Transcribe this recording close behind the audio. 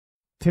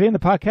Today in the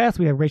podcast,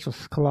 we have Rachel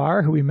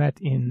Sklar, who we met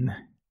in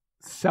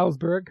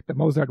Salzburg, the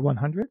Mozart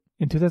 100.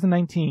 In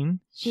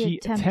 2019, she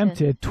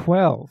attempted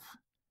 12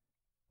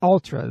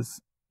 ultras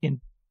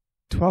in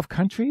 12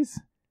 countries.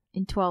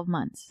 In 12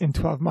 months. In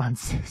 12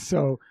 months.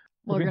 So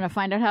we're going to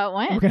find out how it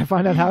went. We're going to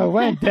find out how it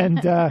went.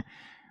 And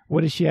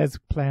what does she has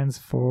plans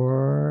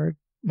for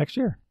next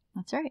year?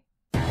 That's right.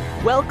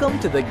 Welcome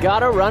to the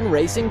Gotta Run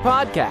Racing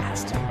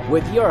podcast.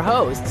 With your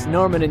hosts,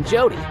 Norman and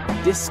Jody,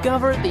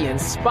 discover the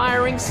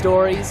inspiring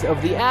stories of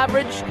the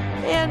average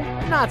and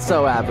not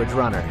so average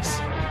runners.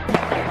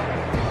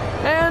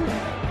 And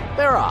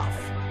they're off.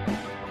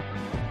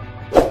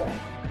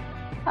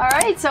 All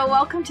right, so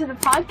welcome to the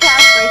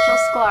podcast, Rachel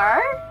Sklar.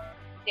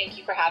 Thank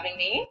you for having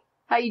me.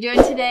 How you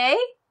doing today?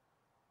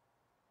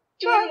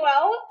 Doing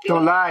well.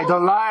 Don't lie.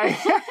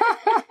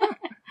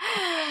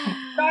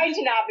 Trying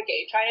to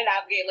navigate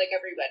like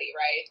everybody,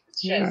 right?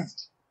 It's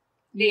just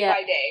day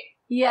by day.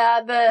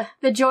 Yeah,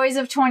 the joys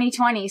of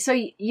 2020. So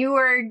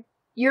your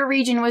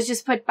region was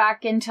just put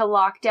back into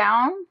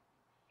lockdown,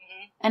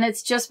 and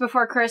it's just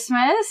before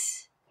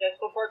Christmas. Just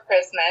before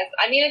Christmas.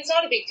 I mean, it's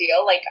not a big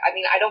deal.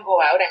 I don't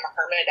go out. I'm a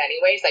hermit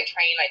anyways. I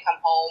train, I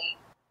come home,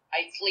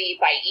 I sleep,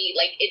 I eat.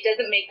 It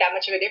doesn't make that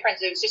much of a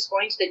difference. It was just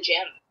going to the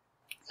gym.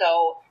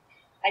 So,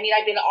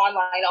 I've been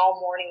online all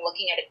morning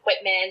looking at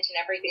equipment and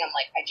everything. I'm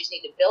like, I just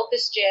need to build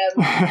this gym,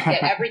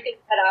 get everything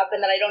set up,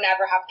 and then I don't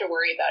ever have to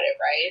worry about it,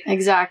 right?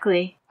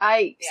 Exactly.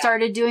 I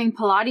started doing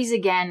Pilates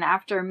again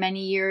after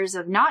many years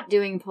of not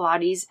doing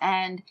Pilates,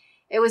 and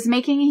it was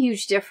making a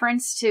huge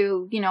difference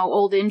to,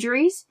 old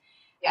injuries.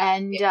 Yeah,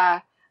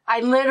 and I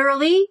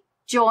literally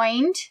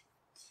joined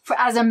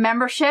as a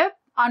membership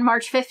on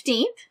March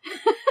 15th.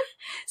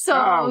 So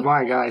oh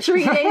my gosh.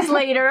 3 days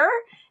later,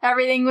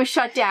 everything was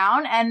shut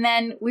down. And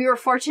then we were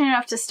fortunate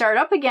enough to start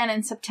up again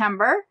in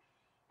September.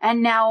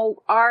 And now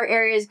our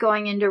area is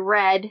going into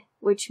red,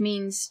 which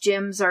means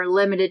gyms are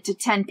limited to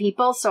 10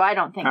 people. So I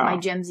don't think my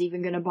gym's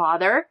even going to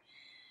bother.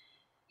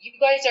 You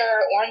guys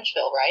are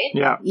Orangeville, right?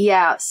 Yeah.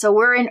 Yeah. So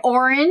we're in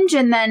orange,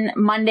 and then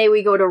Monday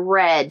we go to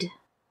red,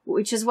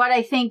 which is what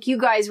I think you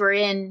guys were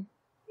in.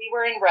 We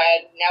were in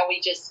red. Now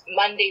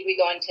Monday we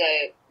go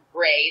into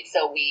gray.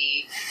 So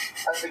we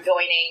are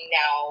joining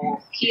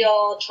now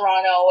Peel,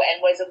 Toronto, and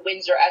was it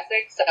Windsor,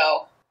 Essex?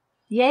 So.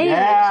 Yay.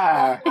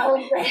 Yeah.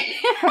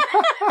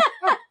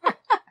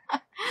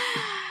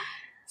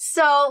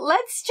 So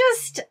let's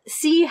just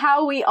see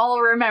how we all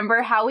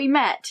remember how we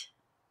met.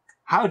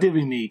 How did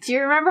we meet? Do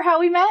you remember how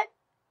we met?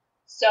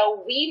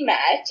 So we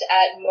met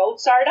at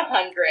Mozart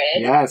 100.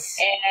 Yes.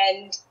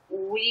 And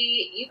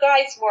you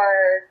guys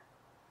were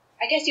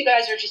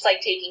just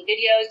taking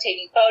videos,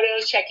 taking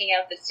photos, checking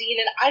out the scene.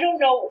 And I don't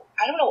know,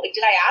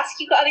 did I ask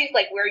you guys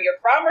where you're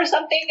from or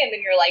something? And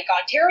then you're like,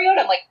 Ontario. And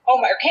I'm like,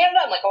 or Canada.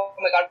 I'm like, oh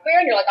my God, where?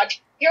 And you're like,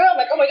 Ontario. I'm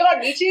like, oh my God,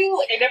 me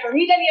too. I never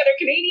meet any other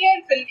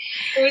Canadians. And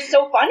it was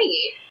so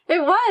funny.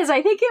 It was.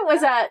 I think it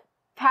was at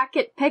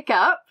Packet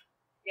Pickup.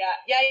 Yeah.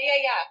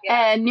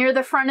 And near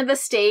the front of the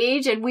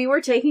stage, and we were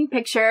taking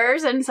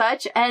pictures and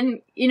such.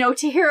 And,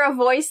 to hear a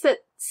voice that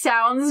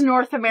sounds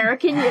North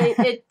American,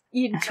 it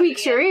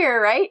tweaks your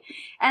ear, right?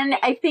 And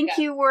I think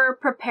you were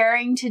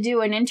preparing to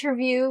do an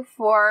interview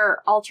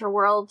for Ultra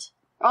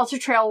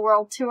Trail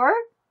World Tour.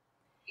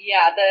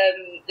 Yeah,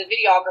 the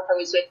videographer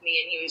was with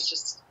me, and he was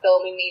just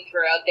filming me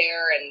throughout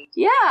there. And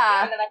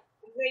and then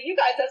you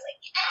guys, I was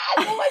like,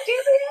 yes, what do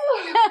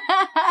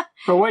you?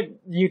 But what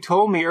you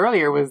told me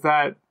earlier was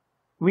that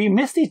we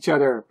missed each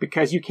other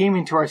because you came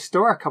into our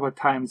store a couple of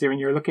times when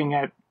you were looking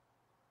at.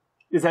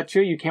 Is that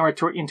true? You came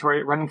into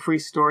our Running Free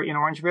store in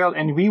Orangeville,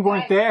 and we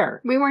weren't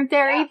there. We weren't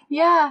there.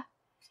 Yeah.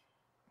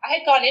 I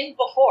had gone in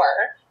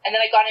before, and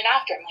then I got in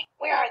after. I'm like,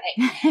 where are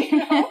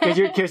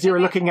they? Because you were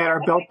looking at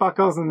our belt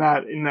buckles in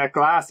that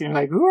glass, and you're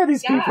like, who are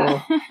these people?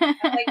 I'm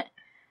like,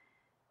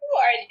 who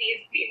are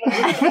these people?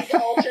 These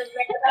ultra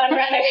marathon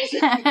runners.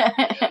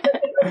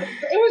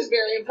 It was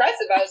very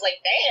impressive. I was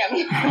like, damn.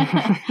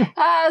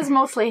 It was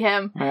mostly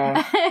him. So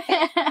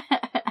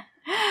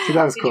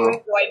that was cool. Did you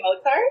enjoy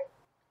Mozart?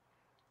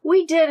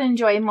 We did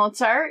enjoy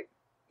Mozart.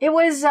 It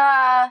was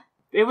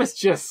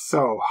just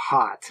so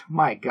hot.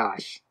 My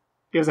gosh.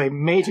 It was a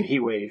major heat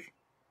wave.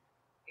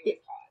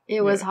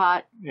 It was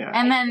hot. Yeah.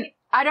 And then,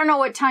 I don't know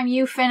what time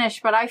you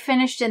finished, but I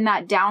finished in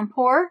that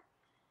downpour.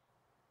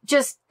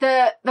 Just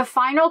the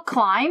final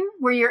climb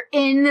where you're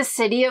in the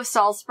city of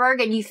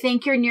Salzburg and you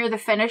think you're near the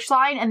finish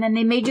line, and then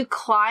they made you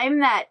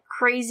climb that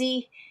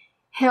crazy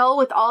hill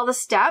with all the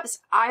steps.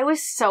 I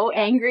was so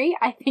angry.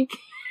 I think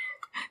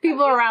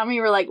people around me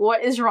were like,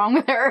 what is wrong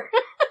with her?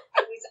 I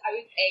was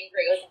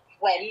angry. I was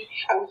like, when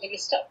are we going to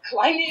stop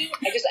climbing?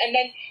 And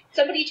then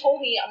somebody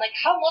told me, I'm like,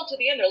 how long to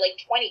the end? They're like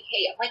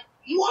 20K. I'm like,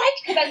 what?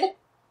 Because I looked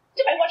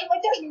at my watch. I'm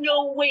like, there's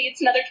no way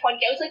it's another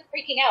 20K. I was like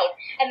freaking out.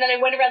 And then I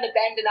went around the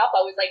bend and up.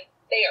 I was like,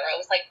 there. I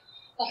was like,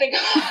 oh thank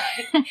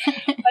God.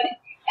 But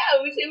yeah,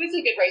 it was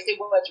a good race. It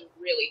was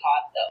really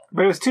hot though.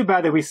 But it was too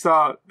bad that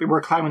we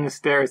were climbing the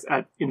stairs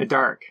in the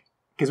dark,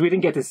 because we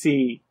didn't get to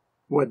see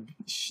what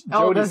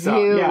Jody saw.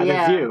 View,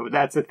 the view.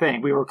 That's the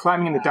thing. We were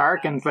climbing in the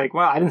dark, and it's like,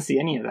 well, I didn't see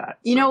any of that.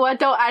 You know what,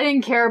 though? I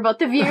didn't care about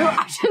the view.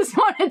 I just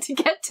wanted to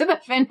get to the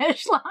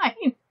finish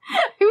line.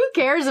 Who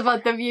cares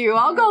about the view?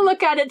 I'll go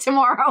look at it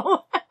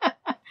tomorrow. But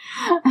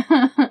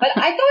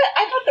I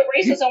thought the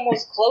race was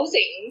almost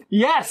closing.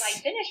 Yes. When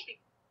I finished,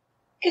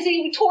 because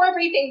he tore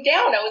everything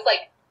down. I was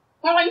like,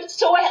 well, I'm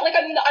so ahead. Like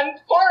I'm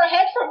far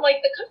ahead from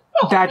like the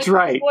cutoff. That's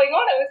right. What's going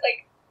on? I was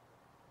like,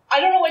 I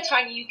don't know what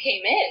time you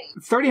came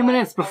in. 30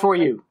 minutes before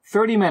you.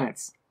 30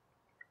 minutes.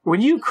 When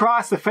you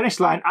crossed the finish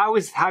line, I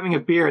was having a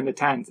beer in the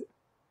tent.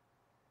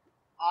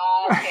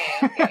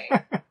 Okay.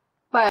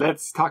 But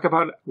let's talk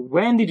about,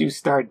 when did you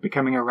start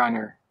becoming a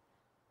runner?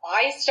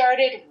 I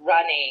started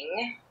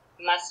running,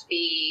 must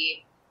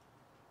be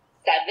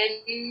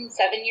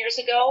 7 years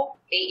ago,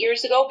 8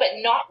 years ago, but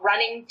not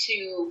running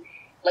to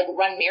like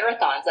run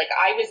marathons. Like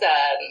I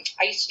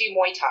used to do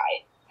Muay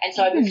Thai. And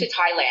so I moved to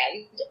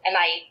Thailand, and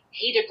I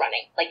hated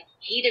running. I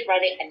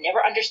never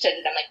understood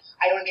it. I'm like,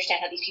 I don't understand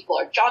how these people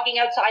are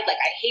jogging outside.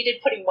 Like, I hated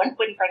putting one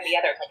foot in front of the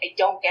other. Like, I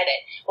don't get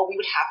it. But we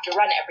would have to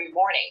run every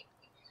morning.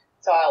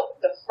 So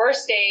the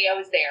first day I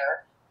was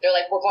there, they're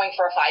like, we're going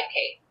for a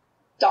 5K.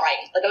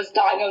 Dying. Like, I was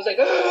dying. I was like,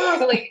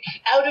 ugh, like,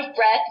 out of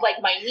breath. Like,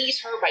 my knees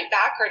hurt, my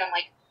back hurt. I'm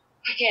like,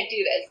 I can't do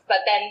this.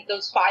 But then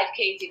those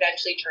 5Ks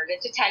eventually turned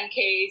into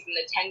 10Ks, and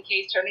the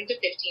 10Ks turned into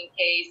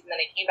 15Ks. And then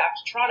I came back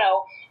to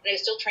Toronto, and I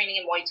was still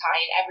training in Muay Thai,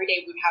 and every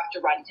day we'd have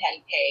to run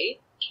 10K.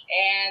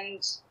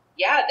 And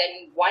yeah,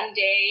 then one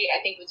day,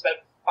 I think it was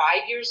about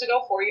 5 years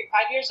ago, 5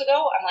 years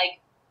ago, I'm like,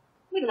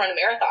 I'm going to run a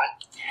marathon.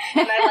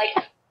 And I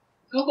like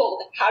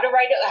Googled how to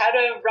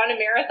run a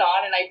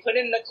marathon, and I put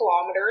in the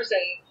kilometers,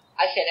 and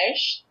I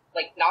finished,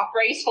 like not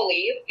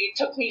gracefully. It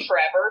took me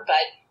forever,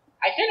 but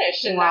I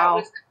finished. And that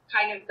was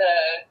kind of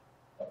the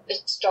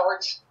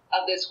start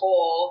of this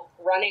whole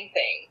running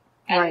thing.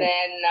 And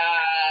then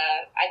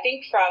I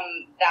think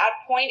from that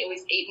point, it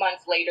was 8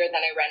 months later,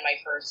 then I ran my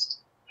first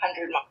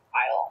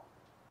 100-mile,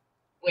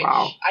 which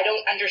I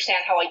don't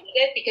understand how I did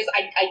it, because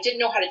I didn't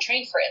know how to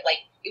train for it.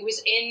 Like, it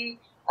was in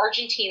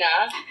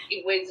Argentina.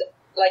 It was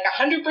like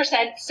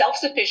 100%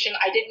 self-sufficient.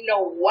 I didn't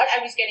know what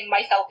I was getting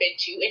myself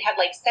into. It had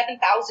like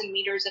 7,000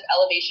 meters of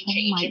elevation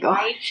change.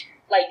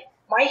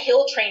 My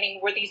hill training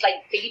were these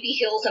like baby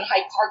hills in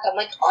Hyde Park. I'm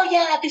like, oh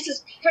yeah, this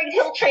is great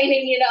hill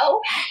training, you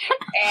know?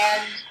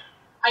 And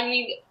I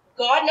mean,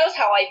 God knows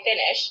how I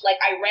finished. Like,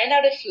 I ran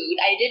out of food.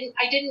 I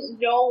didn't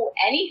know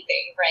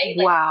anything, right?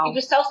 Like, it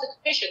was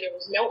self-sufficient. There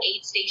was no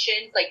aid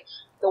stations. Like,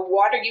 the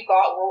water you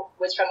got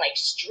was from like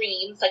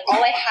streams. Like,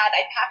 all I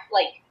packed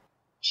like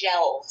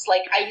gels.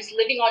 Like, I was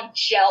living on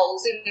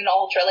gels in an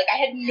ultra. Like, I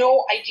had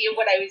no idea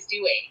what I was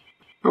doing.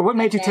 But what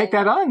made you take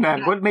that on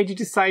then? What made you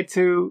decide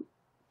to,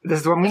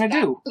 this is what I'm going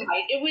to do?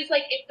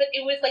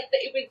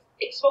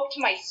 It spoke to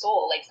my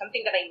soul, like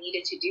something that I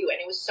needed to do. And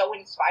it was so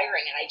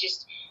inspiring. And I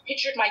just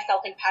pictured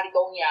myself in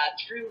Patagonia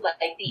through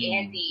like the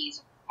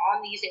Andes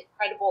on these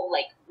incredible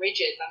like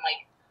ridges. I'm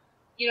like,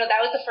 you know,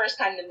 that was the first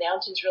time the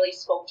mountains really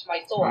spoke to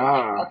my soul.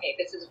 I'm like, okay,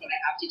 this is what I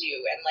have to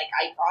do. And like,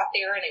 I got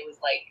there, and it was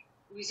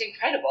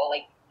incredible.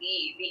 Like,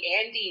 the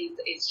Andes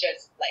is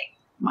just like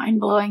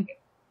mind-blowing.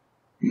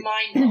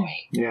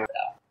 Yeah.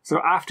 So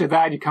after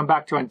that, you come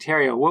back to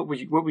Ontario. What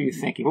were you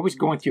thinking? What was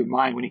going through your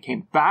mind when you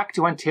came back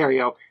to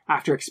Ontario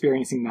after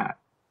experiencing that?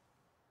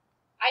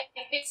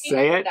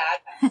 Say it.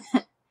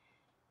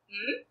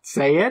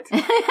 Say it.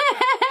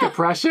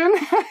 Depression.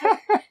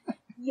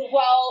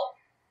 Well,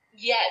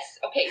 yes.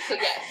 Okay. So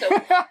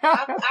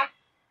after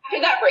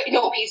that break,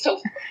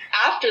 so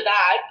after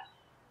that,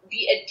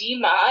 the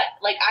edema,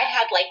 like, I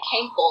had like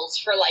cankles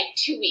for like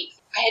 2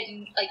 weeks. I had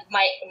like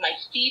my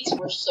feet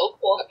were so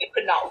cold I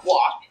could not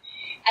walk.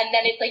 And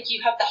then it's like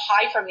you have the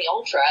high from the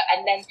ultra,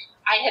 and then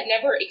I had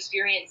never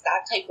experienced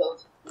that type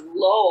of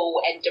low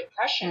and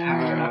depression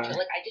after an ultra.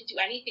 Like, I didn't do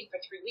anything for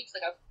 3 weeks.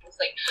 Like,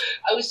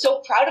 I was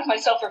so proud of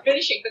myself for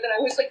finishing, but then I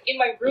was like in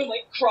my room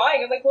like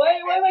crying. I'm like, why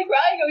am I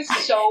crying? I was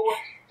so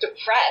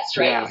depressed,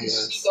 right? Yeah,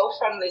 yes. You go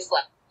from this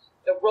like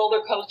the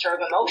roller coaster of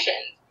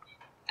emotions,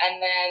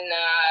 and then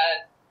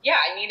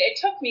I mean, it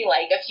took me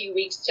like a few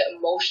weeks to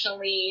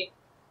emotionally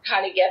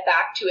kind of get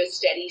back to a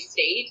steady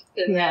state.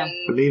 And then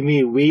believe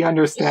me, we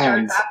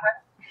understand.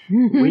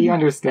 We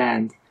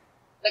understand.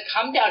 The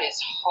come down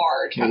is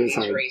hard on these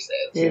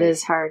races. It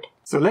is hard.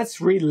 So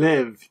let's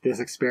relive this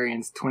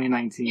experience,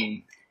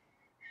 2019.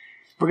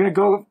 We're going to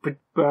go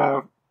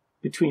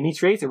between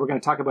each race, and we're going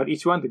to talk about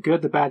each one, the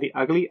good, the bad, the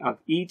ugly of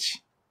each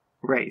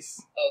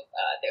race. Oh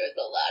God, there was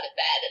a lot of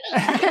bad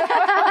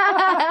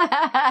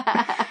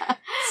in it.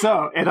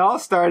 So it all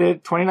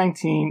started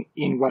 2019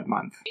 in what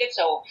month?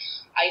 So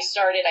I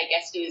started, I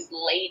guess it was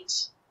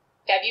late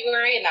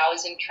February, and that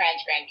was in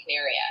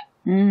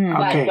Transgrancanaria.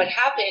 But what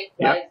happened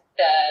was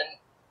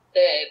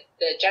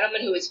the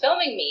gentleman who was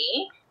filming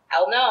me,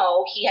 I'll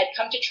know, he had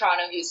come to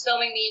Toronto, he was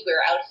filming me, we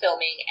were out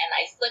filming, and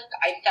I slipped,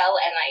 I fell,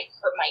 and I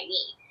hurt my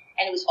knee.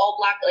 And it was all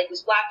black, like it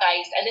was black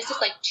ice, and this is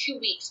like 2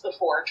 weeks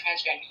before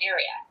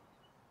Transgrancanaria.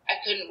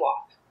 I couldn't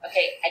walk.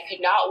 Okay, I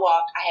could not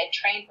walk. I had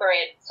trained for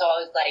it, so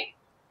I was like,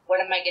 what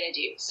am I going to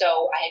do?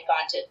 So I had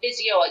gone to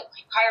physio, like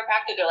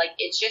chiropractor. They're like,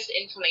 it's just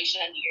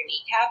inflammation under your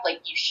kneecap.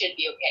 Like, you should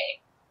be okay.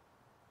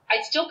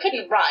 I still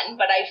couldn't run,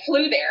 but I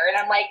flew there, and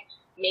I'm like,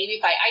 maybe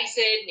if I ice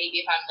it, maybe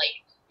if I'm like,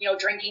 you know,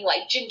 drinking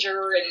like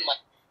ginger and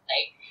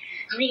like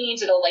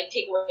greens, it'll like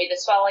take away the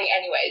swelling.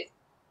 Anyways,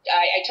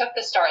 I took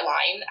the start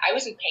line. I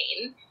was in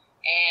pain,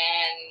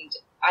 and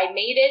I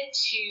made it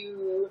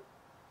to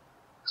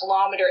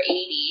kilometer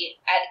 80.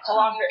 At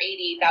kilometer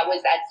 80, that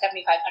was at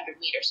 7,500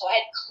 meters. So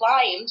I had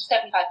climbed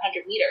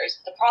 7,500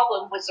 meters. The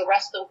problem was the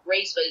rest of the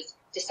race was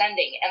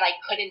descending, and I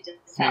couldn't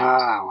descend.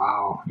 Ah,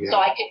 wow. Yeah. So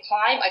I could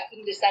climb, I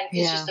couldn't descend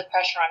because just the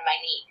pressure on my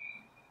knee.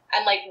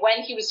 And like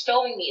when he was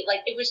filming me,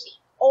 like it was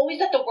always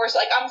at the worst.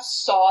 Like I'm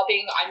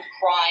sobbing, I'm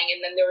crying,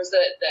 and then there was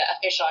the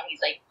official, and he's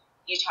like,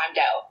 "You timed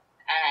out."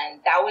 And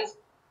that was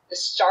the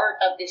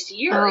start of this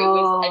year. It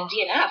was a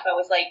DNF. I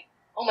was like,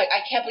 "Oh my!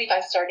 I can't believe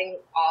I'm starting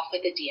off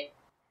with a DNF."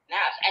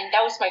 And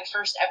that was my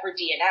first ever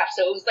DNF.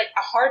 So it was like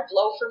a hard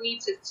blow for me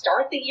to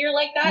start the year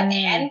like that,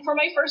 and for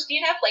my first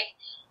DNF, like.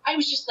 I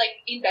was just like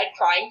in bed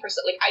crying for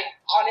like I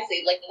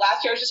honestly like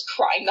last year I was just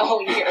crying the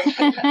whole year.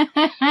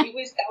 That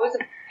was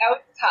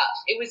tough.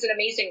 It was an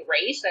amazing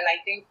race, and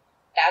I think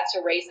that's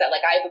a race that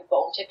like I have a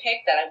bone to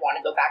pick that I want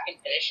to go back and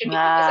finish it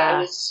because I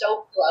was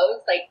so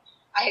close. Like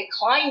I had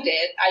climbed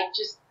it, I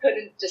just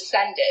couldn't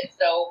descend it.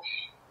 So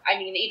I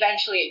mean,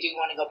 eventually I do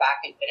want to go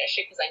back and finish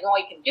it because I know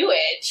I can do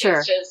it. Sure.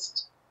 It's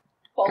just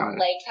both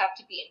legs have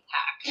to be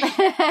intact.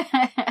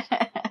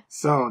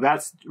 So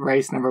that's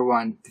race number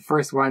 1. The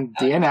first one,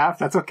 DNF.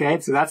 That's okay.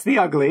 So that's the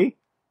ugly.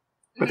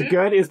 But the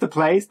good is the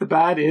place. The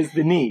bad is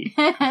the knee.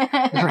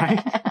 Right?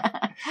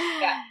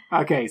 Yeah.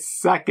 Okay,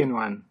 second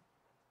one.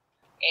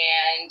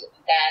 And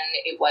then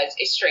it was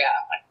Istria.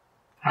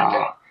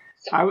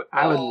 So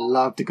I would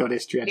love to go to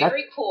Istria.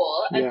 Very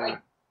cool. Yeah.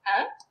 Like,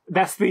 huh?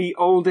 That's the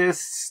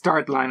oldest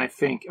start line, I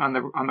think, on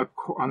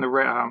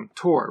the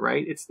tour,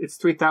 right? It's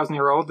 3,000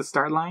 year old, the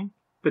start line.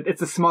 But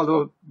it's a small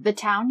little... The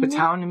town? The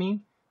town, I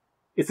mean?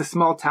 It's a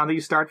small town that you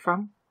start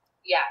from?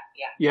 Yeah.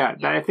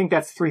 I think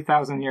that's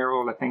 3,000 year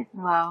old, I think.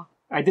 Wow.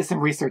 I did some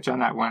research on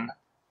that one.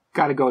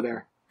 Gotta go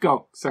there.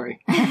 Go. Sorry.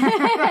 With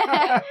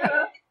that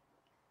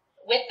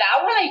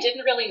one, I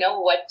didn't really know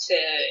what to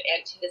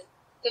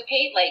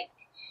anticipate. Like,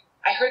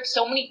 I heard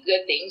so many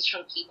good things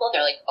from people.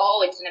 They're like,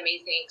 oh, it's an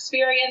amazing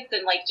experience.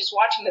 And, like, just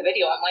watching the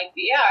video, I'm like,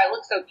 yeah, it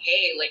looks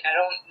okay. Like, I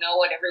don't know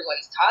what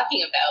everyone's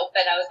talking about.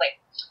 But I was like...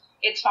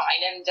 It's fine.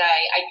 And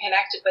I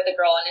connected with a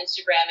girl on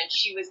Instagram, and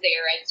she was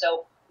there. And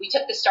so we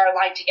took the start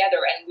line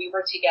together, and we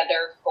were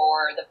together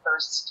for the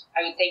first,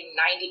 I would say,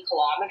 90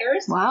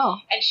 kilometers.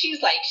 Wow. And she's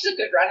a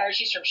good runner.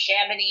 She's from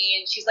Chamonix,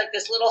 and she's like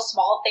this little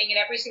small thing.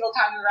 And every single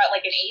time we were at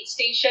like an aid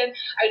station,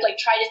 I would like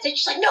try to sit.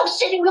 She's like, no,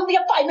 sitting. We only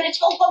have 5 minutes.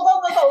 Go, go,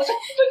 go, go, go. I was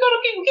like, oh my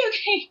God,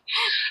 okay.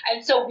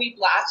 And so we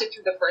blasted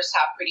through the first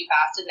half pretty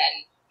fast. And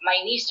then my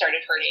knee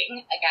started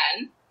hurting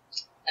again.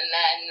 And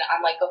then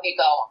I'm like, okay,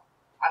 go.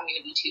 I'm going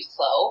to be too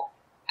slow.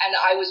 And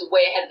I was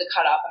way ahead of the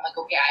cutoff. I'm like,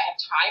 okay, I have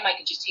time. I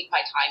can just take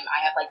my time. I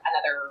have like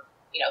another,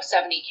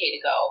 70K to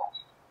go.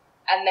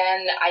 And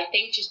then I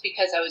think just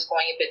because I was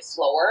going a bit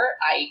slower,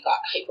 I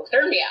got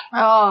hypothermia.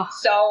 Oh.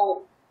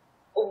 So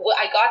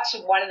I got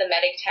to one of the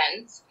medic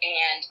tents,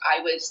 and I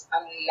was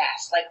a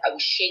mess. Like I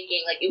was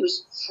shaking. Like it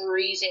was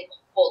freezing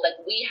cold. Like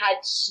we had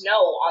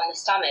snow on the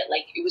summit.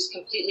 Like it was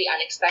completely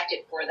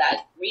unexpected for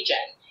that region.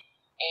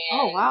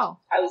 And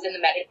I was in the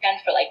medic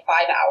tent for like 5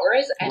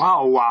 hours. And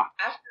after,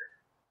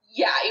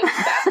 it was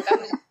bad. I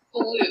was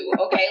blue,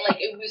 okay? Like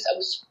I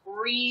was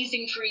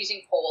freezing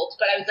cold.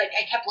 But I was like,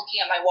 I kept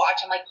looking at my watch.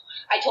 I'm like,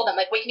 I told them,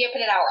 like, wake me up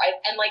in an hour.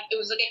 And like, it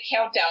was like a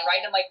countdown,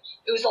 right? I'm like,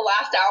 it was the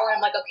last hour.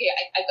 I'm like, okay,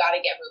 I gotta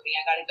get moving.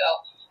 I gotta go.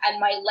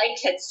 And my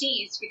legs had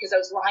seized because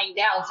I was lying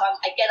down. So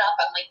I get up.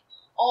 I'm like,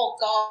 oh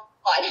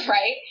God,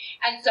 right?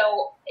 And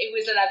so it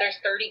was another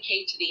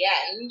 30K to the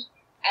end.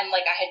 And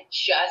like I had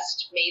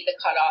just made the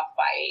cutoff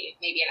by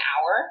maybe an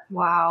hour.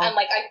 Wow. And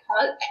like I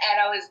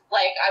was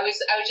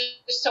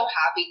just so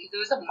happy because it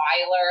was a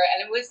miler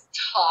and it was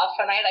tough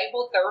and I had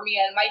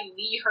hypothermia and my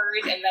knee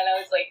hurt, and then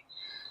I was like,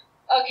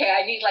 okay,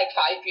 I need like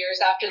 5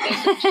 beers after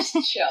this and just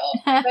chill.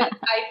 But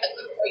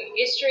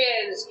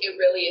Istria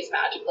really is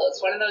magical.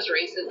 It's one of those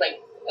races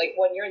like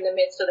when you're in the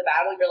midst of the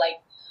battle, you're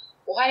like,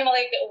 why am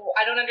I like,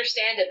 I don't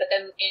understand it. But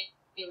then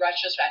in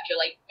retrospect,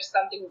 you're like, there's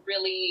something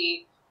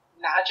really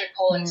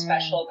magical and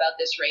special about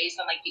this race,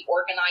 and like the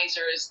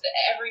organizers,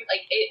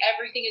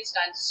 everything is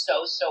done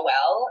so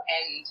well,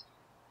 and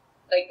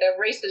like the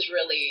race is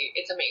really,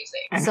 it's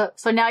amazing.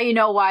 So now you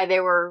know why they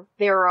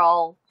were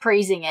all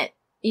praising it,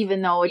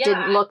 even though it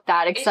didn't look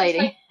that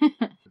exciting.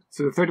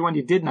 So the third one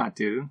you did not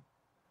do.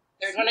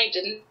 Third one I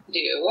didn't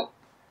do,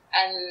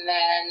 and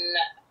then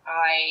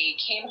I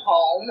came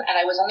home, and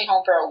I was only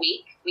home for a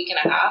week and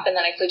a half, and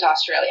then I flew to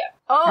Australia.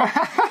 Oh,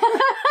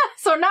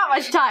 so not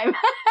much time.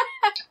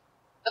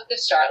 Took the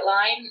start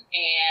line,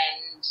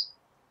 and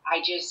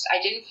I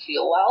didn't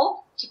feel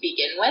well to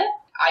begin with.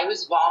 I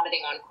was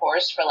vomiting on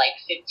course for like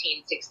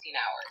 15, 16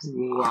 hours.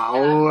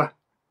 Wow.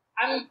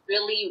 I'm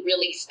really,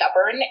 really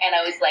stubborn, and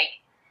I was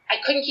like, I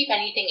couldn't keep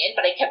anything in,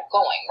 but I kept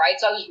going, right?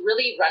 So I was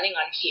really running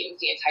on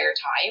fumes the entire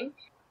time.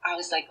 I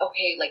was like,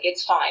 okay, like,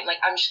 it's fine. Like,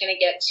 I'm just going to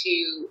get to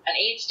an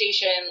aid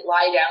station,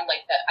 lie down.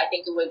 Like, I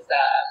think I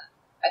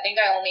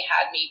only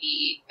had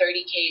maybe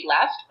 30K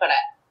left, but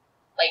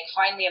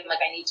finally I'm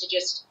like, I need to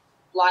just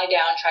lie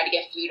down, try to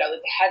get food. I was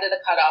ahead of the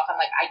cutoff. I'm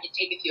like, I can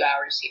take a few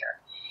hours here.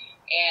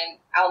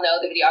 And I'll know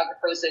the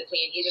videographer was with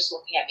me, and he's just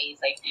looking at me. He's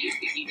like,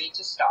 you need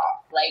to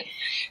stop. Like,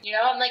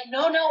 I'm like,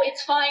 no,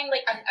 it's fine.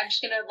 Like, I'm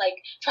just going to, like,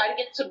 try to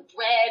get some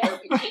bread or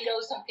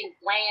potatoes, something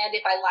bland.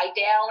 If I lie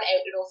down,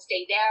 it'll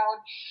stay down.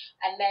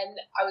 And then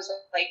I was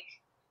like,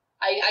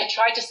 I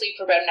tried to sleep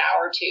for about an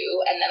hour or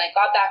two, and then I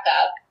got back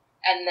up,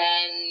 and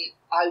then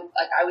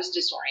I was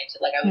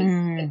disoriented. Like, I was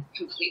a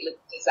completely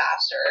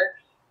disaster.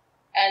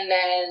 And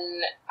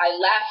then I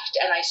left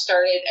and I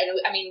started, and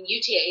I mean,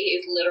 UTA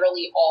is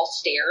literally all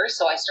stairs.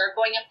 So I started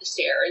going up the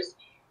stairs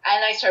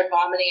and I started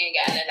vomiting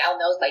again. And Al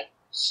knows, like,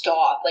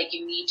 stop, like,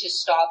 you need to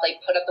stop, like,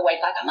 put up the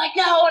white flag. I'm like,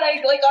 no. And I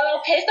like got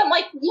all pissed. I'm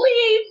like,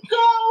 leave,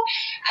 go.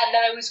 And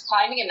then I was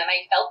climbing, and then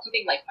I felt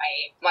something like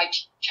my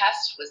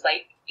chest was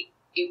like,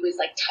 it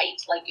was like tight.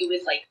 Like, it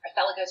was like, I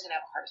felt like I was going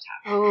to have a heart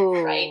attack. Oh.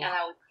 Right. And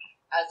I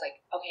was like,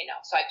 okay, no.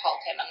 So I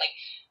called him. I'm like,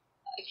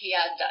 okay,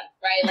 yeah, I'm done,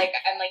 right? Like,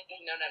 I'm like,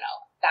 no.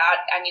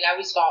 I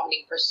was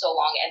vomiting for so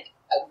long, and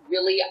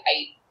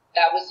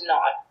that was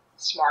not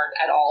smart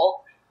at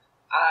all.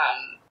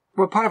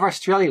 What part of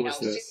Australia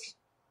was this?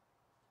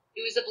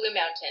 It was the Blue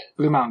Mountains.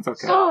 Blue Mountains,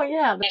 okay. Oh,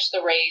 yeah. Finished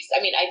the race. I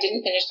mean, I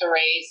didn't finish the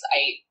race.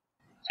 I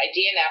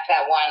DNF'd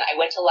that one. I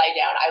went to lie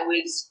down. I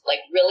was,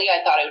 like, really,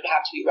 I thought I would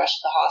have to be rushed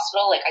to the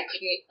hospital. Like, I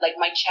couldn't, like,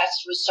 my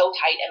chest was so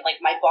tight, and,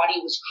 like, my body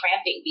was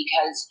cramping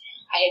because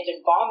I had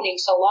been vomiting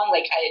so long.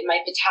 Like,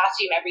 my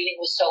potassium, everything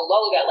was so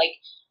low that, like,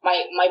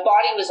 my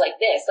body was like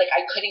this. Like,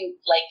 I couldn't,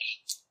 like,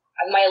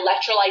 my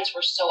electrolytes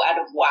were so out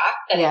of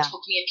whack that it took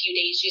me a few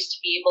days just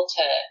to be able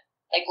to,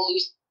 like,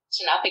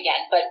 loosen up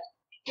again. But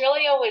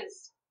Australia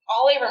was,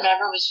 all I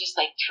remember was just,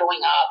 like,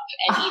 throwing up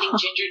and eating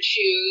ginger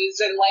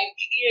chews and, like,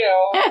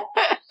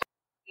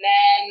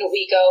 Then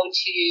we go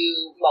to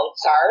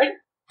Mozart.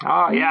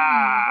 Oh,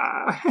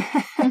 yeah.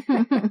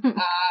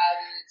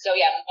 So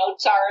yeah,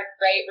 Mozart,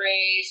 great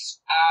race.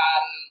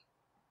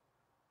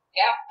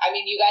 I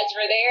mean, you guys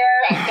were there.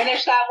 I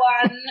finished that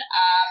one.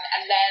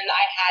 And then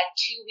I had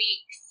 2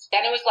 weeks.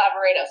 Then it was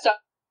Lavaredo. So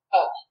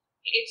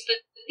it's the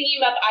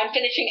theme of I'm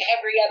finishing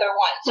every other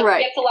one. So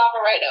we get to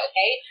Lavaredo,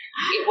 okay?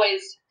 It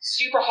was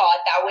super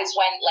hot. That was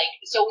when, like,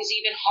 so it was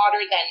even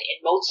hotter than in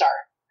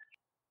Mozart.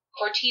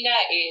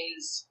 Cortina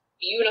is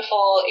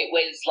beautiful. It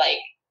was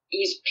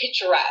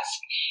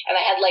picturesque. And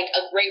I had, like,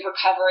 a great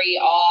recovery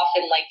off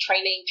and, like,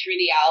 training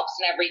through the Alps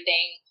and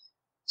everything.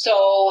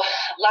 So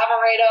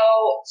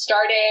Lavaredo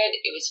started.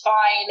 It was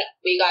fine.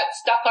 We got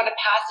stuck on a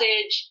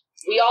passage.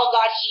 We all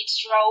got heat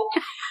stroke.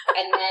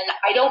 And then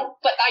I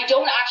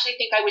don't actually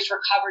think I was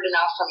recovered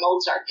enough for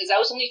Mozart, because that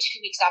was only 2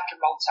 weeks after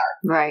Mozart.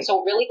 Right.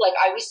 So really, like,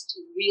 I was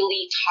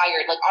really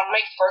tired. Like, on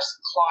my first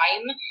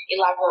climb in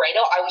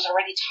Lavaredo, I was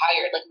already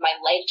tired. Like, my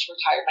legs were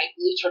tired. My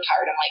glutes were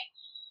tired. I'm like,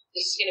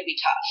 this is going to be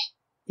tough.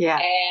 Yeah.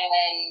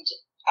 And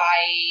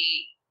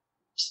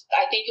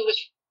I think it was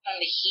from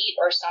the heat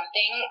or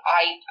something.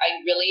 I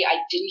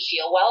didn't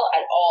feel well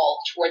at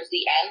all towards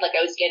the end. Like,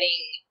 I was getting,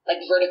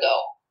 like,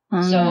 vertigo.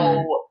 So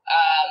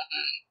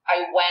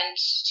I went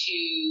to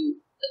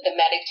the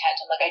medic tent.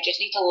 I'm like, I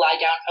just need to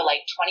lie down for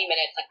like 20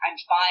 minutes. Like, I'm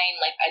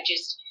fine. Like,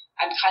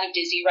 I'm kind of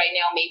dizzy right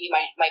now. Maybe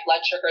my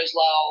blood sugar is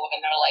low.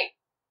 And they're like,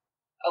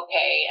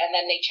 okay. And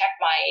then they checked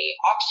my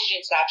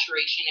oxygen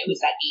saturation. It was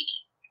at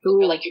 80.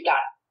 Ooh. They're like, you're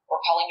done. We're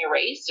calling your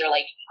race. They're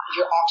like,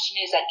 your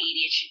oxygen is at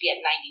 80. It should be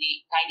at 95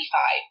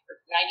 or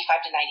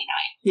 95 to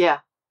 99. Yeah.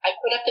 I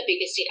put up the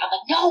biggest seat. I'm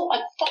like, no,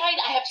 I'm fine.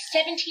 I have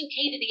 17K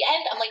to the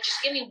end. I'm like, just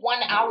give me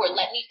 1 hour.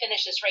 Let me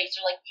finish this race.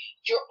 They're like,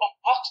 your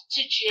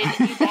oxygen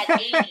is at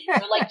 80.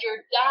 They're like,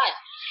 you're done.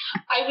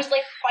 I was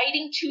like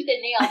fighting tooth and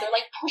nail. They're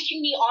like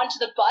pushing me onto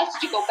the bus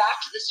to go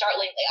back to the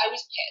start lane. Like, I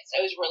was pissed.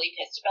 I was really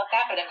pissed about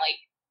that. But I'm like,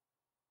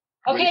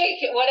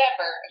 okay,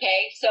 whatever.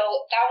 Okay. So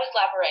that was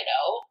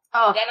Lavaredo.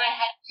 Oh. Then I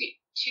had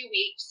 2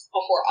 weeks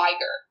before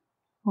Eiger.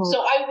 Oh.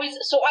 So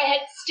I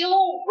had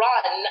still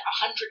run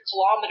 100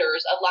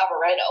 kilometers of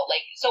Lavaredo.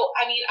 Like, so,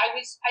 I mean, I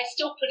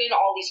still put in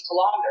all these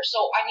kilometers.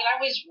 So, I mean, I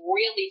was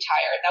really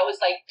tired. That was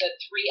like the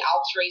 3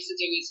 Alps races.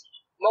 It was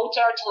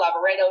Mozart to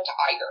Lavaredo to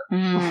Eiger.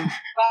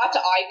 Got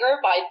to Eiger.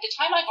 By the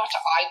time I got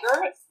to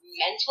Eiger,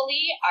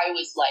 mentally, I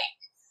was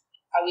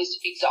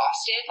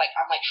exhausted. Like,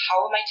 I'm like,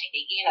 how am I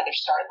taking another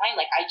start line?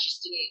 Like, I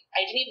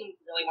didn't even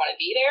really want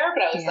to be there,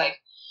 but I was like,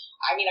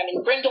 I mean, I'm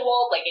in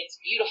Grindelwald. Like, it's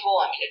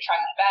beautiful. I'm going to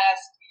try my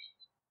best.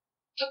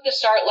 Took the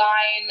start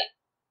line.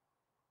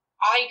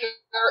 Eiger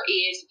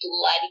is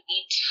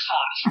bloody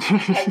tough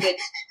because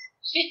it's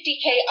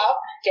 50K up,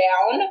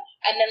 down,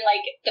 and then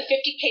like the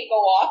 50K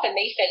go off and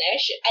they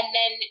finish, and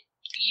then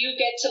you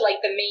get to like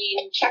the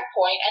main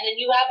checkpoint, and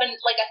then you have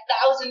like a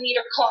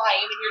 1,000-meter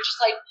climb, and you're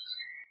just like,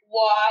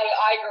 why,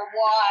 Eiger,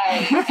 why?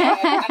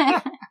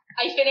 And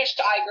I finished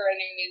Eiger, and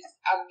it was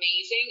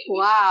amazing. It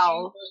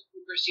was super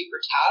super, super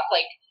tough.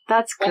 Like,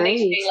 that's when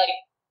great. they say, like,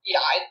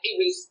 yeah, it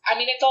was, I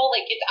mean, it's all,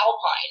 like, it's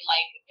alpine.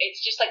 Like,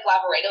 it's just like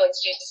Lavaredo.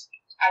 It's just,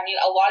 I mean,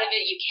 a lot of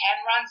it you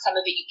can run, some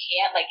of it you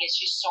can't. Like, it's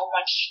just so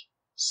much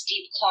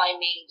steep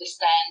climbing,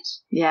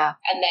 descent.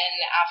 Yeah. And then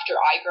after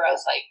Eiger, I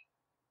was like,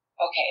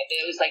 okay,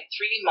 it was like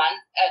 3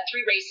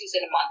 races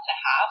in a month and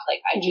a half.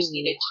 Like, I just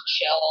needed to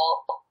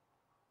chill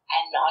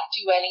and not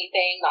do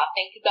anything, not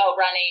think about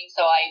running.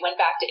 So I went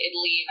back to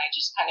Italy and I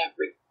just kind of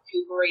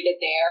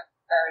recuperated there,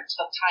 or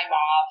took time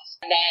off.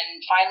 And then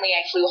finally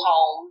I flew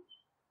home.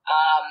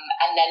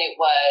 And then it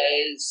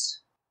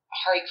was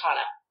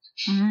Harikana.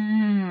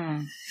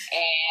 And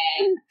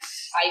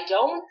I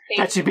don't think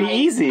that should be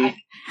easy.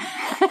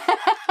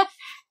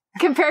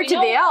 Compared to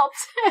the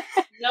Alps.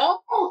 No,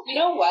 you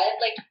know what?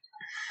 Like,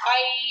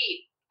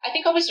 I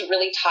think I was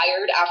really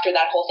tired after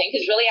that whole thing,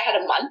 because really I had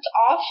a month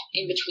off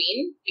in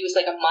between. It was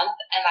like a month,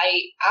 and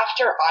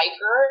after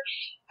Eiger,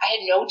 I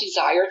had no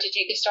desire to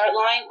take a start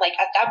line. Like,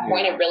 at that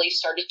point, it really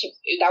started to,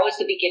 that was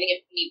the beginning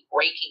of me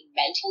breaking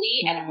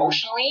mentally and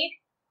emotionally.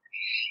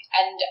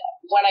 And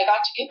when I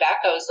got to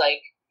Quebec, I was like,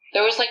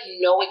 there was like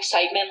no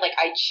excitement. Like,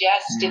 I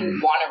just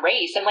didn't want to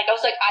race. And like, I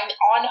was like, I'm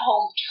on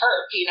home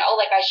turf, you know,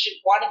 like I should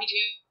want to be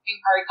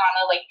doing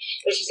Harikana. Like,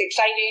 this is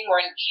exciting.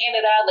 We're in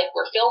Canada. Like,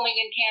 we're filming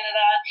in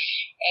Canada.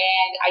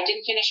 And I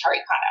didn't finish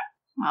Harikana.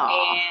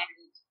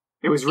 And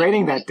it was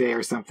raining that day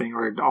or something,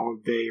 or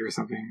all day or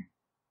something.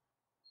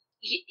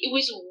 It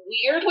was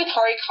weird with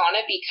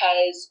Harikana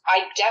because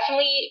I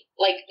definitely,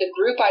 like, the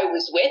group I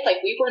was with,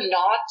 like, we were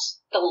not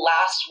the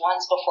last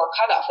ones before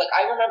cutoff. Like,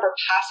 I remember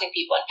passing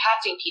people and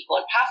passing people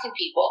and passing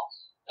people.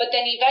 But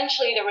then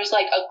eventually there was,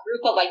 like, a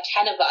group of, like,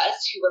 10 of us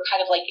who were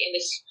kind of, like, in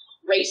this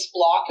race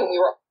block, and we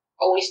were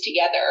always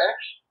together.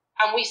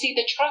 And we see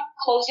the truck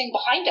closing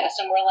behind us,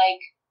 and we're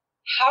like,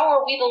 how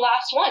are we the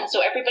last one?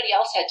 So everybody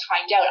else had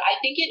timed out. I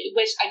think it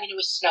was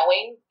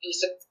snowing. It was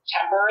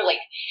September.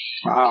 Like,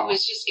 It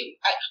was just,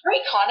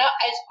 Harikana,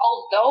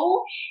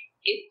 although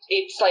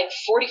it's like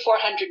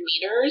 4,400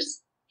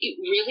 meters, it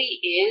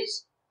really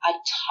is a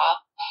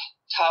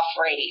tough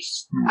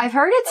race. I've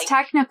heard it's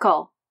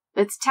technical.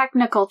 It's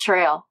technical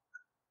trail.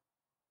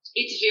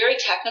 It's very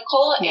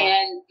technical,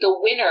 and the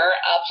winner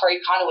of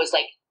Harikana was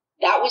like,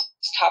 that was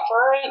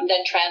tougher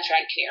than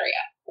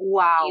Transgrancanaria.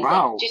 Wow.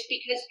 Like, just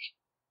because,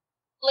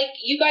 like,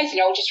 you guys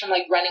know, just from,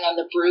 like, running on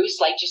the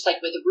Bruce, like, just,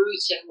 like, with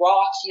roots and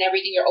rocks and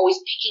everything, you're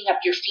always picking up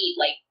your feet,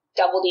 like,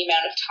 double the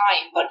amount of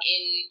time. But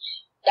in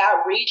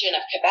that region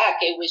of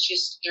Quebec, it was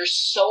just, there's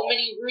so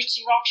many roots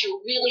and rocks,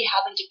 you're really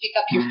having to pick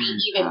up your feet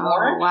even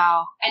more.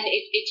 Wow. And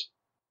it's,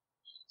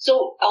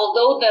 so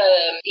although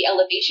the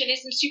elevation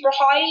isn't super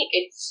high,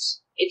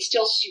 it's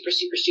still super,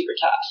 super, super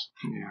tough.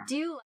 Yeah. Do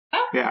you?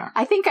 Yeah.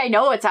 I think I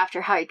know it's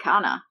after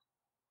Harikana.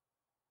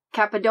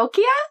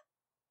 Cappadocia?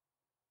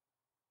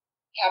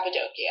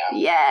 Cappadocia.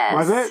 Yes.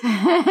 Was it?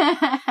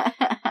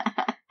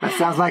 That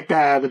sounds like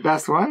the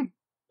best one.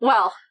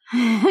 Well.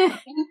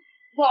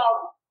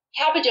 Well,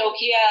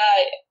 Cappadocia,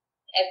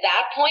 at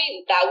that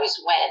point, that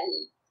was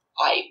when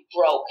I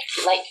broke.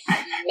 Like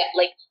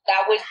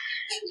that was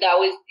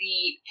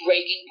the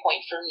breaking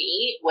point for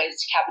me,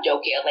 was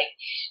Cappadocia. Like,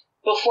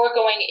 before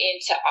going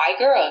into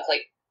Eiger, I was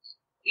like,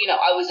 you know,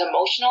 I was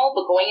emotional,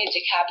 but going into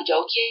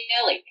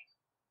Cappadocia, like,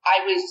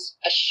 I was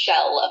a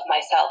shell of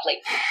myself. Like,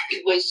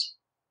 it was,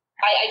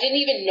 I didn't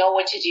even know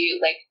what to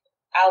do. Like,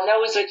 I'll know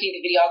it was with me,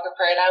 the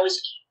videographer, and I was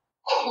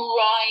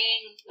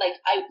crying. Like,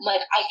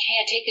 I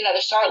can't take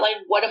another start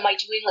line. What am I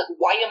doing? Like,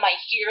 why am I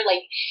here?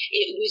 Like,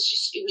 it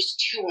was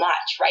too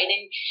much, right?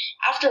 And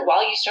after a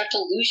while, you start to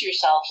lose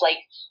yourself,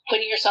 like,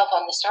 putting yourself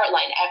on the start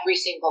line every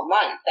single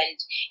month. And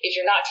if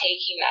you're not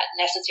taking that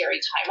necessary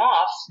time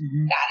off,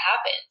 that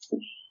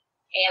happens.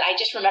 And I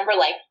just remember,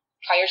 like,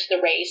 prior to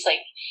the race,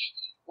 like,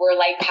 we're,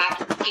 like,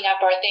 packing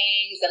up our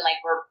things, and, like,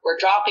 we're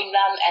dropping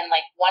them, and,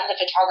 like, one of the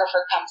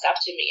photographer comes up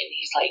to me, and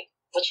he's like,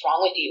 what's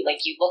wrong with you?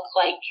 Like, you look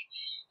like,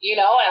 you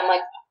know, and I'm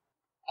like,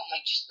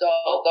 just go.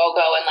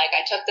 And, like,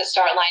 I took the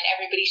start line.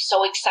 Everybody's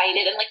so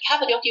excited. And, like,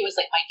 Cappadocia was,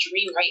 like, my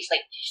dream race.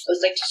 Like, I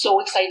was, like,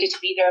 so excited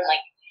to be there. And,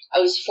 like, I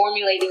was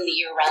formulating the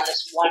year around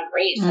this one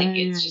race. Like,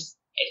 it's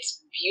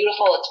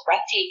beautiful. It's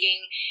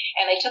breathtaking.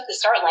 And I took the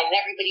start line, and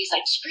everybody's,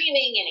 like,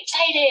 screaming and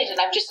excited. And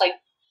I'm just, like,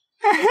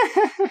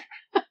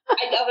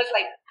 I was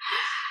like,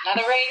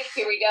 another race,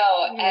 here we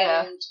go.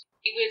 Yeah. And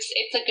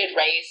it's a good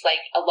race.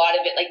 Like, a lot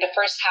of it, like, the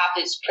first half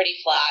is pretty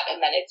flat,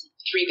 and then it's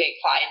 3 big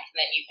climbs, and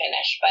then you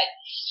finish. But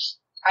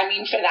I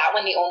mean, for that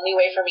one, the only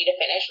way for me to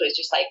finish was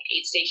just, like,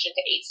 aid station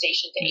to aid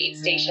station to aid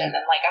station.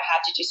 And, like, I had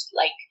to just,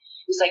 like,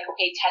 it was like,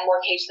 okay, 10 more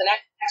K to the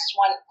next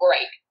one,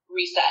 break,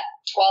 reset.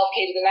 12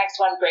 K to the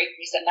next one, break,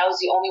 reset. And that was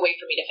the only way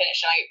for me to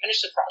finish. And I finished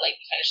the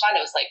finish line.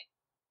 I was like,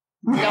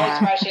 no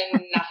expression,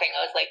 nothing.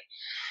 I was like,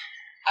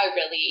 I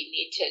really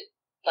need to,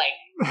 like,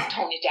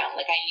 tone it down.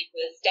 Like, I need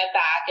to step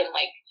back and,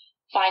 like,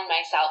 find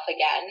myself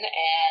again.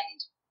 And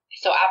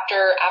so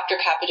after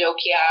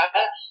Cappadocia,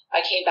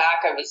 I came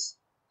back. I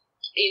was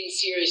in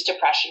serious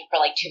depression for,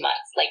 like, 2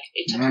 months. Like,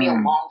 it took me a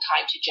long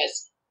time to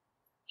just,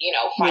 you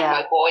know, find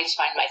my voice,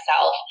 find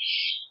myself.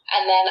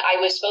 And then I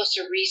was supposed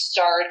to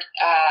restart,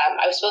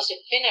 I was supposed to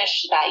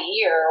finish that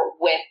year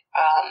with,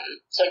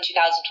 so in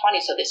 2020,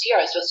 so this year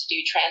I was supposed to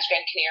do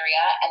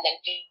Transgrancanaria and then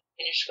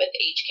finish with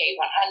HK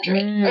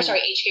 100, or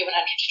sorry, HK 100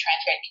 to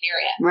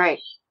Transgrancanaria.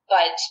 Right.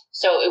 But,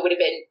 so it would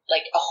have been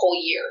like a whole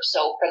year,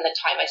 so from the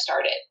time I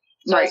started.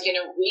 So right.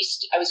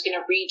 I was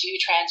gonna redo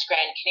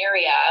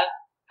Transgrancanaria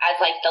as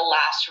like the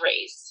last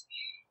race.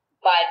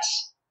 But,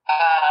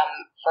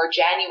 for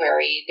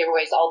January, there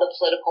was all the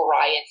political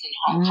riots in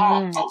Hong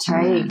Kong. That's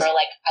right. People are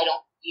like,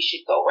 you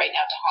should go right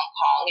now to Hong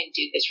Kong and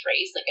do this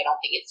race. Like, I don't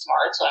think it's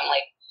smart. So I'm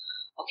like,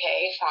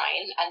 okay,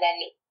 fine. And then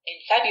in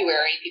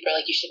February, people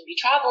are like, you shouldn't be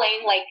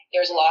traveling. Like,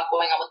 there's a lot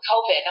going on with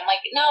COVID. I'm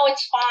like, no,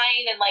 it's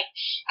fine. And like,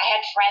 I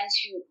had friends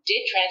who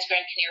did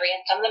Transgrancanaria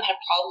and some of them had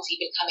problems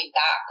even coming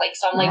back. Like,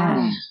 so I'm like,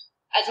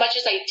 as much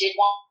as I did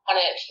want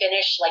to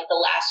finish like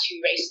the last 2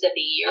 races of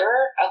the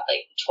year of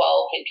like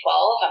 12 and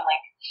 12, I'm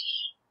like,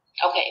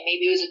 okay,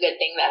 maybe it was a good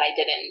thing that I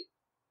didn't.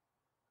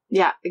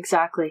 Yeah,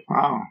 exactly.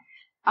 Wow.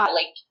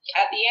 Like,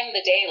 at the end of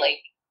the day, like,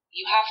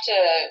 you have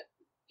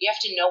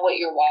to know what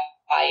your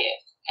why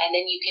is, and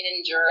then you can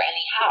endure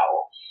anyhow.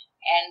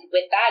 And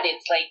with that,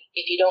 it's like,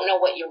 if you don't know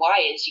what your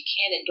why is, you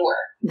can't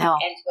endure. No.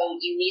 And so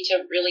you need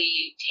to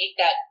really take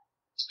that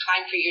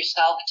time for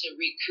yourself to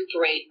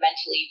recuperate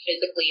mentally,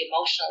 physically,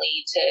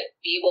 emotionally, to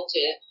be able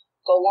to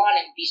go on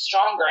and be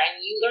stronger.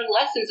 And you learn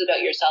lessons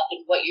about yourself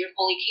and what you're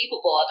fully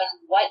capable of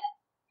and what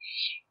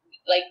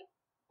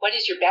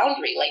is your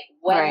boundary? Like,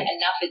 when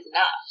enough is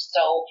enough?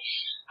 So,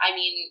 I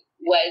mean,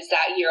 was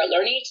that year a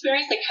learning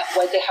experience? Like,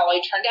 was it how I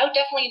turned out?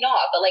 Definitely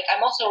not. But, like, I'm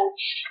also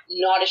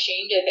not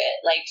ashamed of it.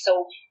 Like,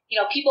 so, you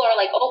know, people are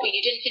like, oh, but you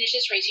didn't finish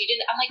this race. You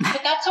didn't. I'm like,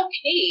 but that's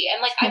okay.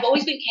 And, like, I've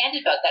always been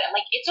candid about that. I'm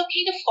like, it's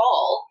okay to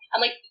fall.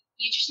 I'm like,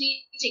 you just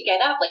need to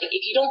get up. Like,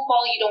 if you don't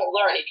fall, you don't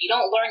learn. If you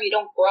don't learn, you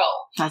don't grow.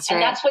 That's right.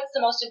 And that's what's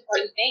the most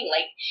important thing.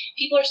 Like,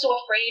 people are so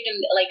afraid.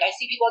 And, like, I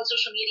see people on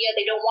social media,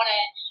 they don't want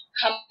to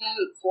come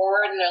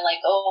forward and they're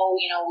like, oh,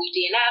 you know, we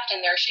DNF'd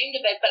and they're ashamed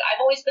of it. But I've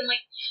always been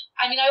like,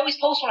 I mean, I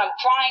always post when I'm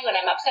crying, when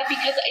I'm upset,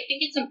 because I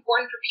think it's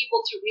important for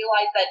people to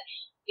realize that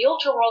the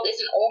ultra world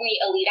isn't only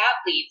elite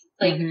athletes. It's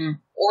like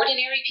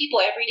ordinary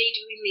people every day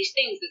doing these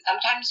things. And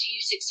sometimes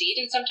you succeed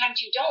and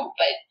sometimes you don't.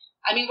 But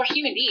I mean, we're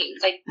human beings.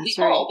 Like, we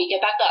fall, we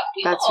get back up.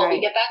 We fall, we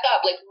get back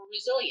up. Like, we're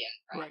resilient.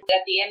 Right? But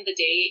at the end of the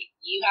day,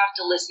 you have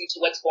to listen to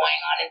what's going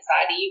on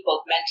inside of you,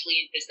 both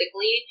mentally and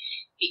physically,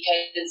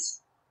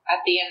 because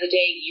at the end of the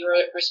day, you're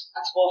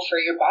responsible for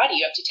your body.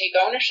 You have to take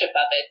ownership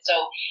of it.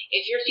 So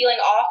if you're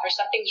feeling off or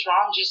something's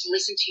wrong, just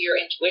listen to your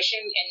intuition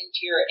and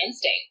to your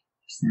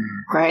instincts.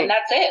 Right. And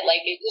that's it.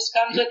 Like, it just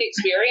comes with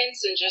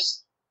experience and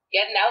just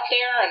getting out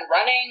there and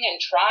running and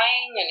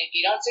trying. And if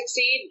you don't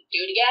succeed,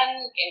 do it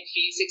again. If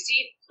you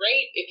succeed,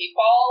 great. If you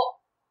fall,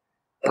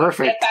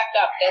 perfect. Get back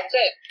up. That's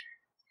it.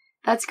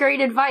 That's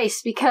great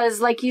advice because,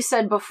 like you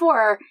said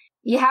before,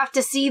 you have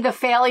to see the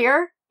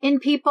failure in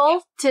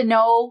people to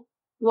know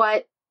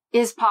what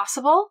is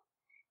possible,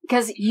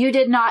 because you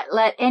did not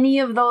let any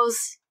of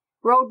those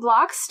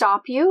roadblocks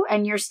stop you,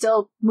 and you're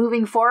still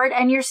moving forward,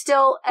 and you're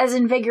still as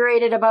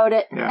invigorated about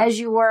it as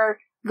you were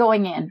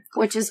going in,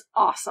 which is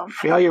awesome.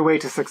 Fail your way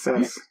to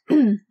success.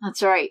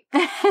 That's right.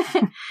 Baby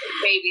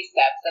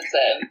steps, that's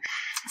it.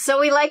 So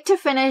we like to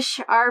finish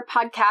our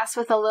podcast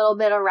with a little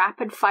bit of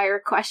rapid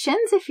fire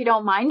questions, if you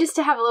don't mind, just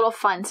to have a little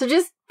fun. So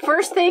just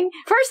first thing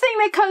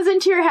that comes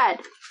into your head.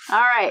 All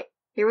right,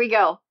 here we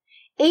go.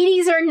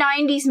 80s or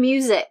 90s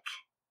music?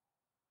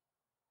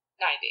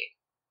 90s.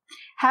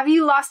 Have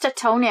you lost a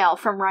toenail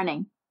from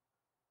running?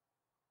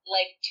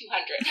 Like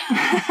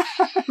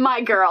 200.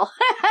 My girl.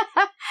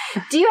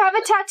 Do you have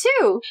a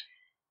tattoo?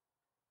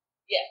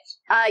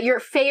 Yes. Your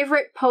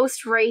favorite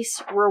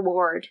post-race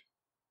reward?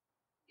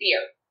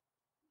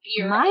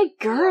 Beer. My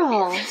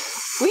girl.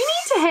 We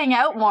need to hang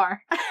out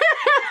more.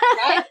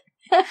 Right?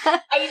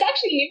 I was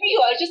actually near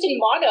you. I was just in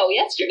Mono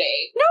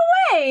yesterday. No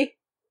way.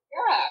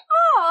 Yeah.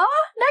 Aw,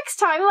 next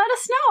time let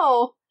us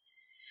know.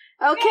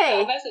 Okay.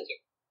 Yeah, I'll message you.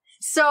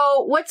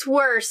 So, what's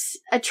worse,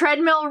 a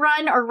treadmill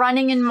run or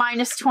running in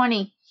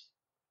 -20?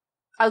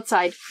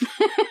 Outside.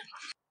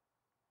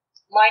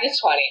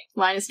 -20.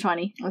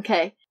 -20,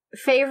 okay.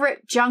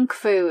 Favorite junk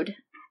food?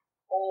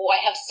 Oh, I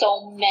have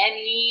so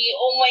many.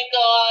 Oh my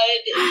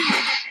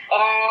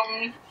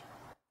god.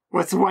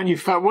 What's the one you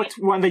found? What's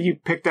one that you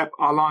picked up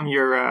along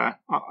your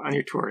on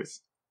your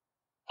tours?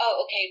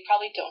 Oh, okay,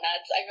 probably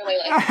donuts. I really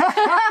like them.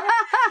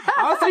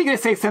 I was thinking you were going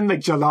to say something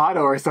like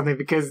gelato or something,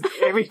 because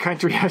every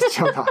country has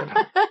gelato. It's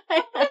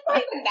not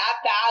even that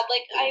bad.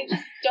 Like,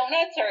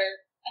 donuts are,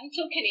 I'm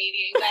so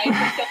Canadian, guys.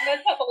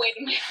 Donuts have a way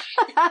to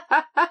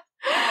make.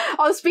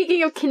 Oh,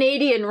 speaking of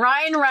Canadian,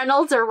 Ryan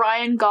Reynolds or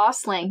Ryan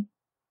Gosling?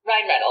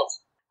 Ryan Reynolds.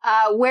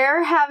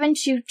 Where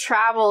haven't you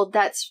traveled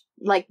that's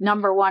like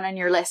number one on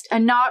your list?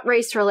 And not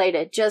race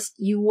related, just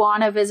you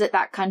want to visit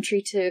that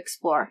country to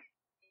explore.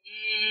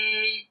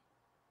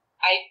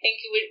 I think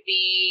it would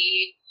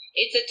be,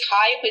 it's a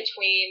tie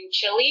between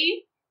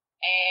Chile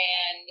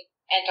and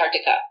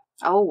Antarctica.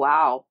 Oh,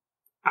 wow.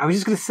 I was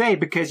just going to say,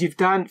 because you've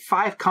done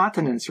 5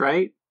 continents,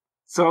 right?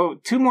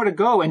 So 2 more to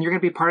go, and you're going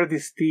to be part of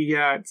the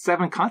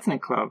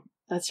 7-continent club.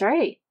 That's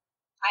right.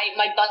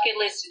 My bucket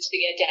list is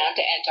to get down to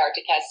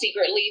Antarctica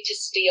secretly to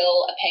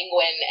steal a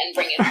penguin and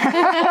bring it.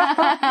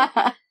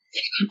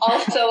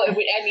 Also,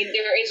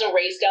 there is a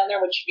race down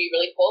there, which would be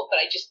really cool, but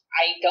I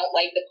don't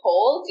like the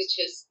cold. It's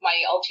just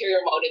my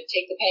ulterior motive,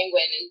 take the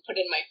penguin and put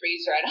it in my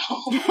freezer at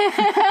home.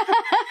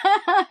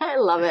 I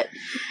love it.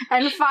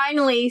 And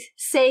finally,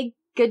 say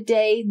good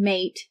day,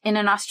 mate, in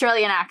an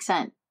Australian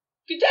accent.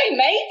 Good day,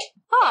 mate.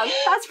 Oh,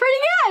 that's pretty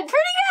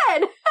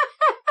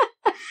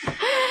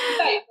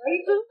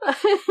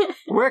good.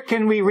 Where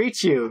can we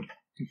reach you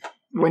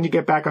when you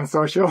get back on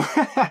social?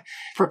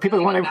 for people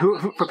who want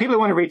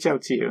to reach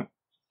out to you.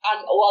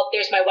 Well,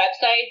 there's my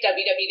website,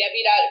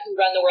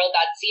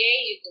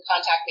 www.whoruntheworld.ca. You can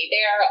contact me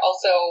there.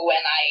 Also,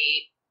 when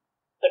I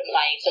put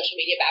my social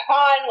media back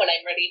on, when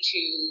I'm ready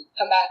to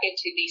come back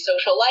into the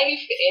social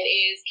life, it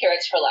is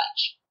Carrots for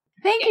Lunch.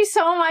 Thank you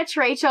so much,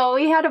 Rachel.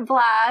 We had a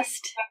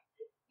blast.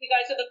 You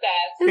guys are the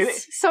best.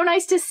 It's so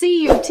nice to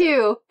see you,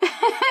 too.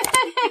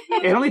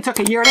 It only took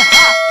 1.5 years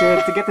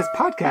to get this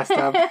podcast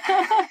up.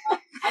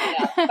 I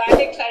know. But I'm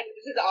excited.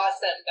 This is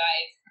awesome,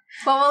 guys.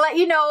 Well, we'll let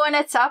you know when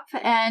it's up,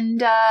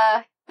 and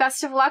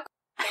best of luck.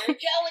 They're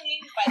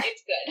jelly, but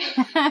it's good.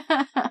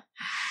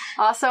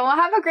 Awesome. Well,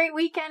 have a great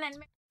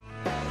weekend.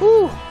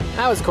 Whew,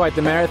 that was quite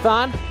the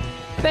marathon.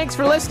 Thanks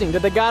for listening to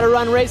the Gotta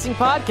Run Racing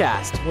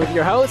podcast with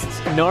your hosts,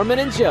 Norman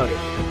and Jody.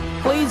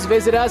 Please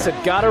visit us at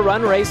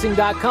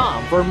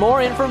GottaRunRacing.com for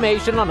more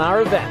information on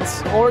our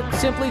events, or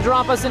simply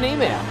drop us an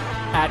email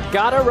at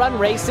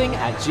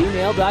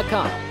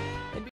GottaRunRacing@gmail.com.